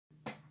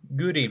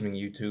Good evening,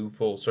 YouTube.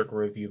 Full Circle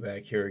Review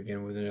back here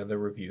again with another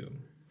review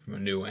from a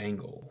new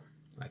angle.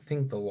 I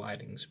think the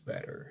lighting's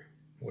better.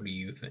 What do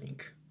you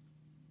think?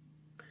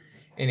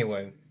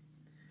 Anyway,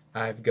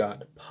 I've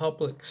got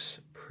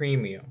Publix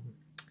Premium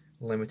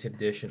Limited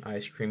Edition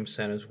Ice Cream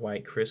Santa's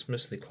White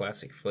Christmas, the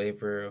classic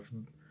flavor of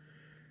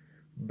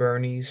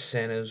Bernie's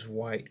Santa's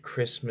White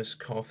Christmas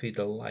Coffee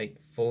Delight,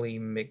 fully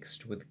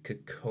mixed with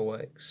cocoa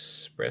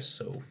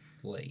espresso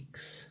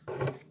flakes.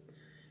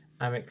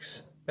 I'm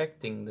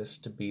expecting this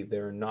to be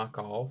their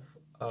knockoff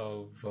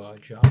of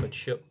Java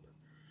Chip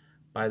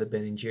by the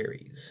Ben &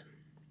 Jerry's.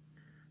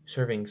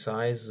 Serving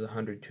size is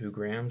 102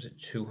 grams at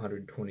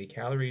 220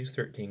 calories,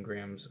 13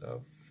 grams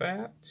of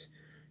fat,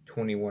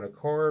 21 of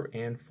carb,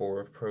 and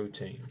 4 of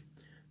protein.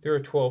 There are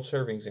 12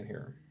 servings in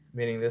here,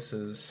 meaning this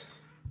is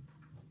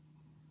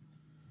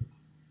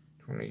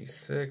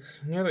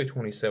 26, nearly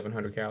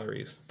 2,700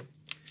 calories.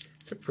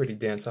 It's a pretty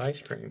dense ice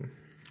cream.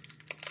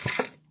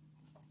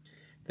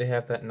 They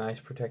have that nice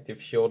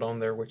protective shield on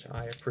there, which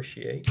I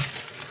appreciate.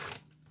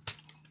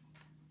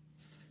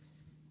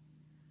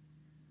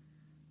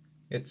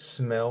 It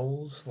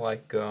smells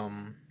like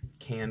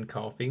canned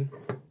coffee.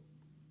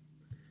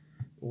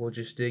 We'll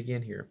just dig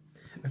in here.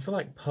 I feel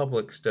like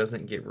Publix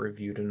doesn't get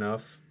reviewed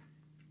enough.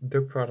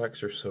 Their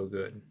products are so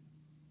good.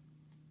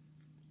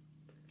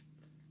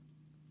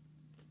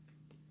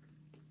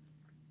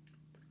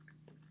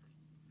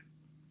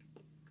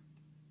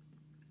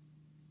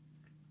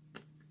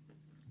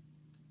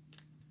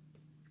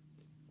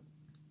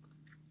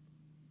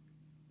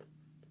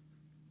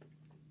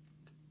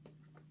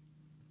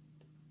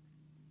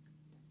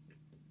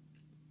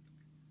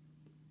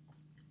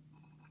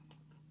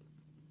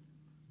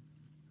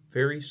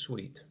 Very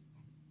sweet.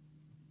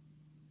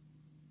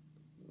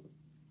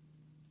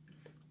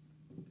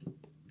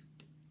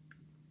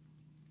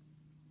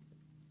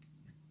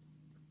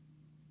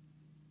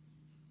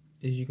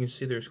 As you can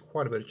see, there's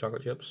quite a bit of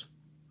chocolate chips.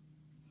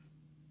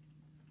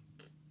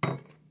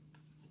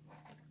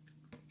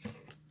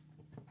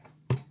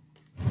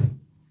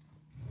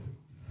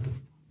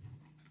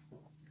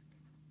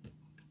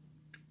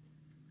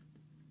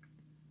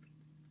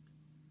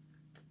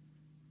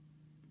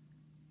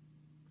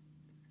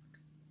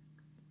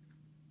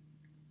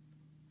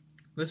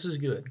 This is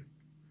good.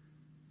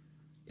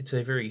 It's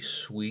a very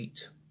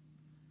sweet,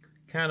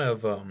 kind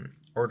of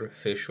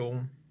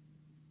artificial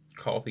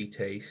coffee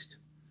taste.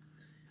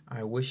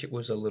 I wish it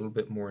was a little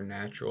bit more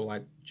natural,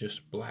 like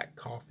just black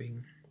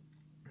coffee.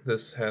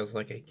 This has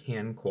like a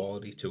canned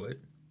quality to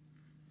it.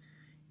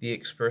 The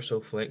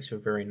espresso flakes are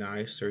very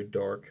nice. They're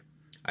dark.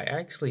 I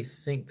actually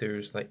think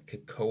there's like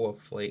cocoa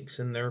flakes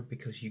in there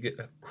because you get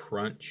a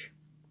crunch,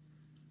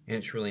 and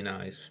it's really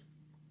nice.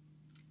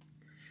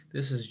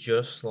 This is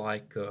just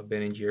like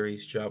Ben &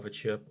 Jerry's Java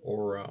Chip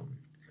or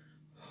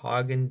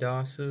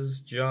Haagen-Dazs's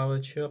Java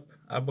Chip,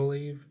 I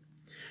believe.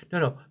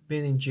 No,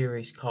 Ben &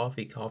 Jerry's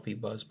Coffee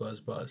Buzz Buzz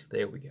Buzz.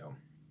 There we go.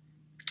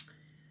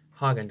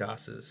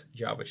 Haagen-Dazs's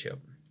Java Chip.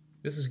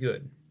 This is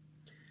good.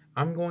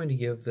 I'm going to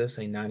give this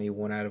a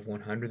 91 out of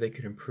 100. They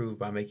could improve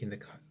by making the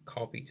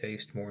coffee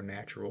taste more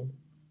natural.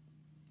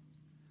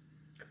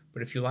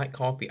 But if you like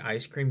coffee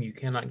ice cream, you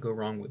cannot go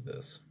wrong with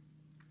this.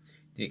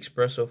 The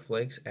espresso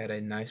flakes add a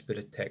nice bit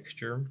of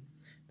texture.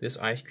 This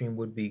ice cream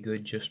would be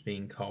good just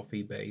being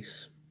coffee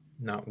base,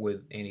 not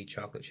with any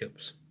chocolate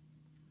chips.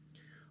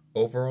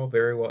 Overall,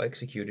 very well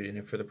executed,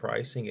 and for the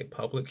pricing at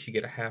Publix, you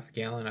get a half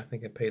gallon. I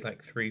think I paid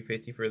like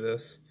 $3.50 for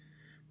this,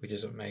 which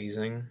is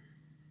amazing.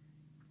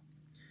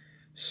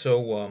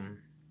 So,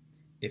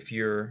 if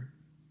you're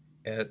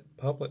at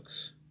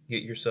Publix,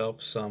 get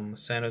yourself some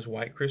Santa's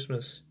White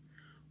Christmas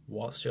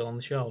while it's still on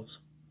the shelves.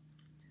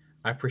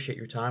 I appreciate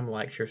your time.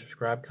 Like, share,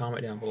 subscribe,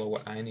 comment down below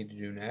what I need to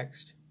do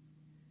next,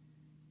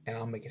 and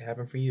I'll make it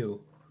happen for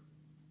you.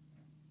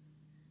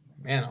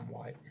 Man, I'm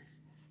white.